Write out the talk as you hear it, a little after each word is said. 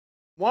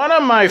One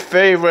of my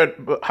favorite,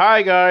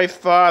 hi guys,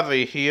 Father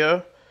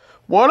here.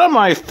 One of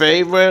my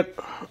favorite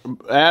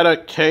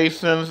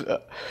adaptations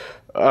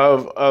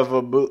of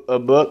a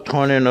book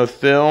turned into a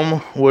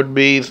film would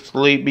be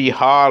Sleepy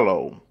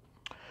Hollow.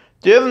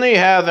 Disney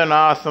has an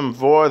awesome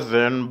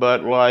version,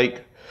 but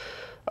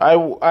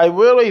I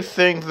really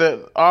think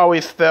that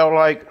always felt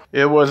like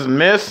it was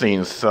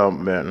missing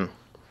something.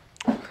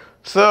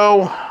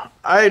 So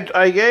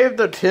I gave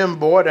the Tim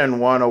Burton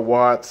one a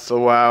watch a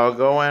while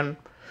ago, and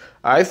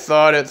I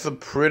thought it's a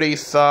pretty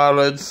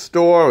solid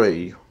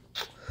story.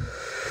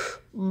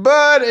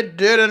 But it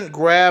didn't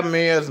grab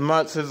me as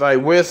much as I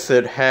wish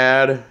it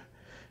had,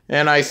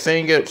 and I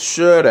think it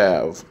should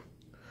have.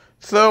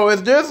 So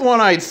is this one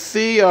I'd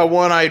see or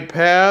one I'd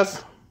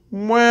pass?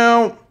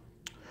 Well,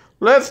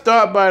 let's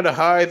start by the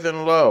highs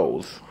and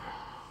lows.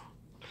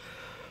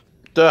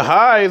 The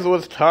highs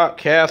was top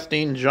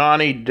casting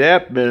Johnny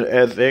Depp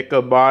as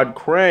Ichabod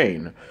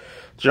Crane.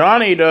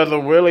 Johnny does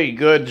a really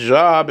good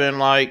job and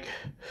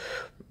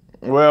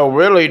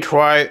really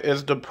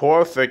is the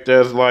perfect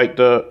as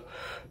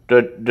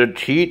the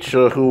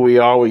teacher who we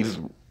always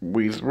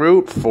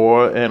root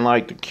for, and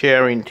the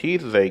caring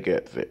teacher they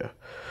get there.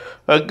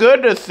 A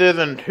good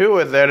decision too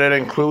is that it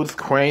includes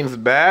Crane's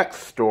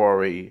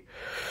backstory.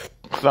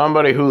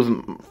 Somebody whose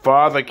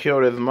father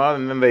killed his mother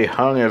and then they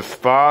hung his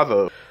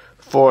father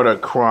for the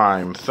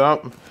crime.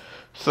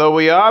 So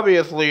we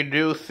obviously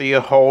do see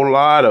a whole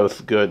lot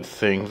of good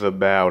things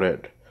about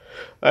it.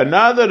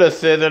 Another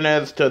decision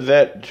is to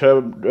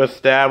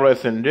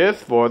establish in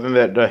this version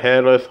that the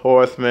Headless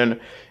Horseman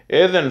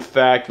is in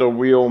fact a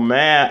real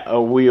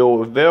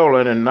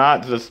villain, and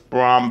not just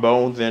Brom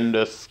Bones in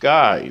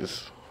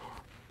disguise.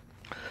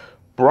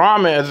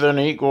 Brom is an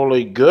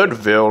equally good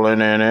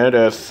villain in it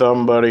as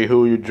somebody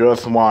who you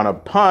just want to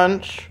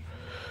punch,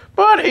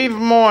 but he's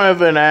more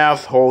of an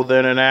asshole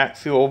than an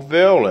actual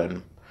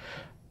villain.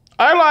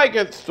 I like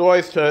its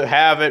choice to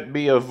have it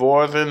be a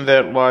version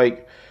that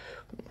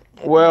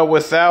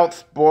without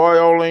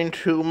spoiling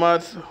too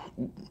much,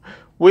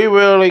 we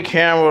really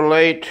can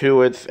relate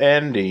to its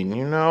ending,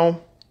 you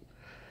know?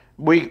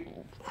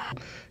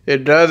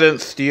 It doesn't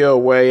steer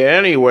away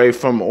anyway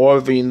from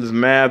Irving's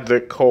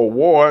magical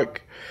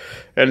work,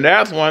 and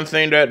that's one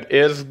thing that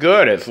is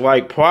good. It's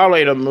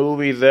probably the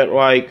movie that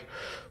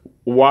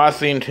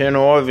Washington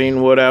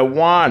Irving would have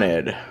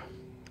wanted.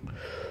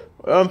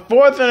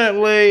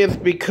 Unfortunately, it's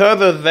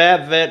because of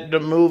that the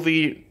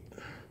movie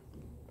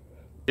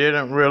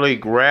didn't really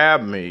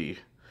grab me.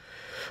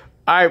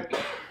 I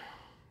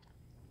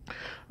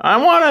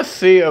want to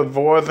see a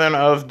version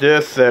of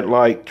this that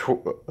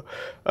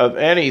of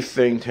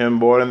anything Tim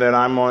Burton that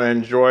I'm going to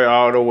enjoy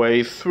all the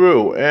way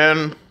through.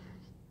 And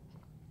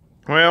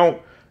kind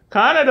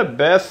of the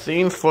best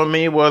scene for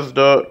me was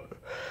the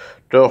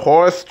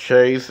horse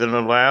chase in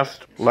the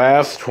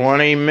last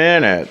 20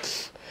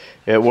 minutes.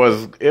 It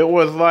was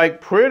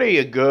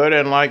pretty good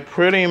and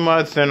pretty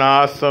much an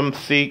awesome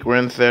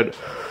sequence that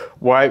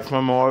wiped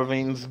from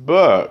Irving's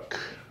book.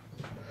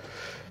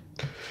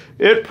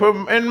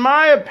 In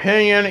my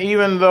opinion,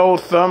 even though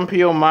some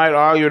people might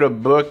argue the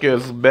book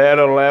is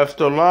better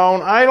left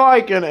alone, I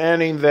like an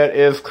ending that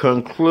is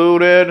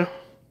concluded.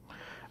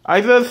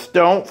 I just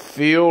don't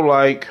feel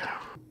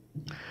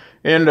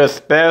in the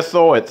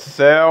special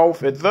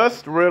itself, it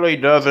just really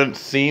doesn't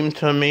seem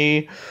to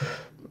me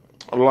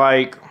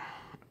like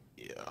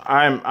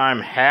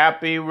I'm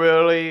happy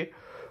really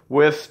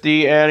with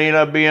the ending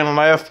of being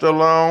left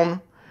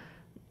alone.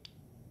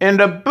 In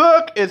the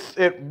book,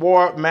 it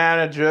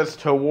manages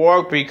to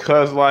work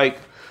because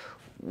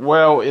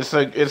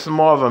it's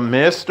more of a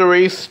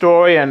mystery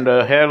story, and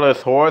the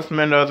Headless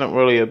Horseman doesn't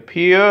really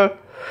appear.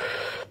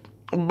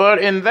 But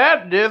in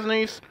that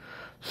Disney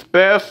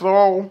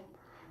special,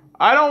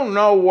 I don't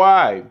know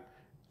why.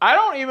 I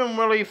don't even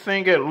really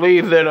think it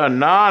leaves it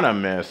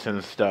anonymous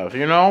and stuff,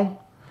 you know?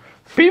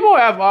 People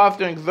have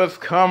often just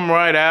come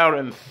right out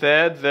and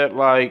said that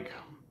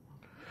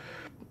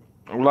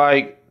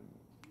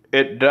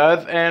it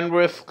does end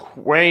with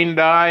Crane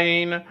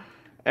dying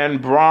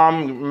and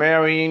Brom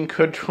marrying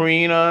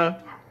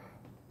Katrina,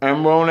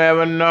 and we'll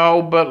never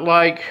know, but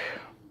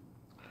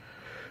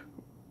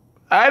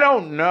I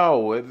don't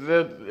know. It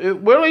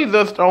really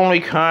just only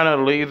kind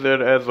of leaves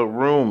it as a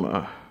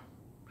rumor.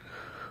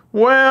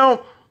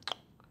 Well,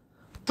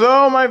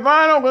 so my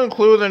final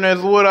conclusion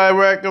is, would I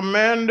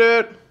recommend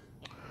it?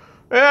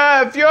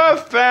 Yeah, if you're a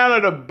fan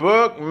of the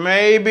book,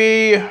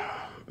 maybe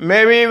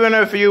even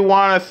if you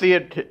want to see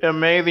an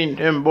amazing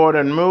Tim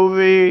Burton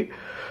movie,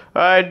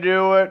 I'd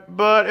do it.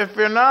 But if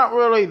you're not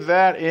really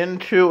that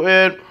into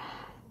it,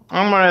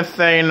 I'm going to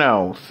say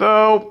no.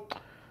 So,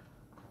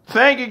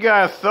 thank you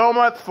guys so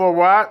much for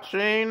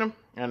watching,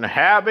 and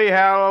happy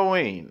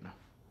Halloween.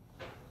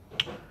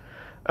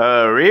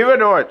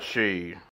 Arrivederci.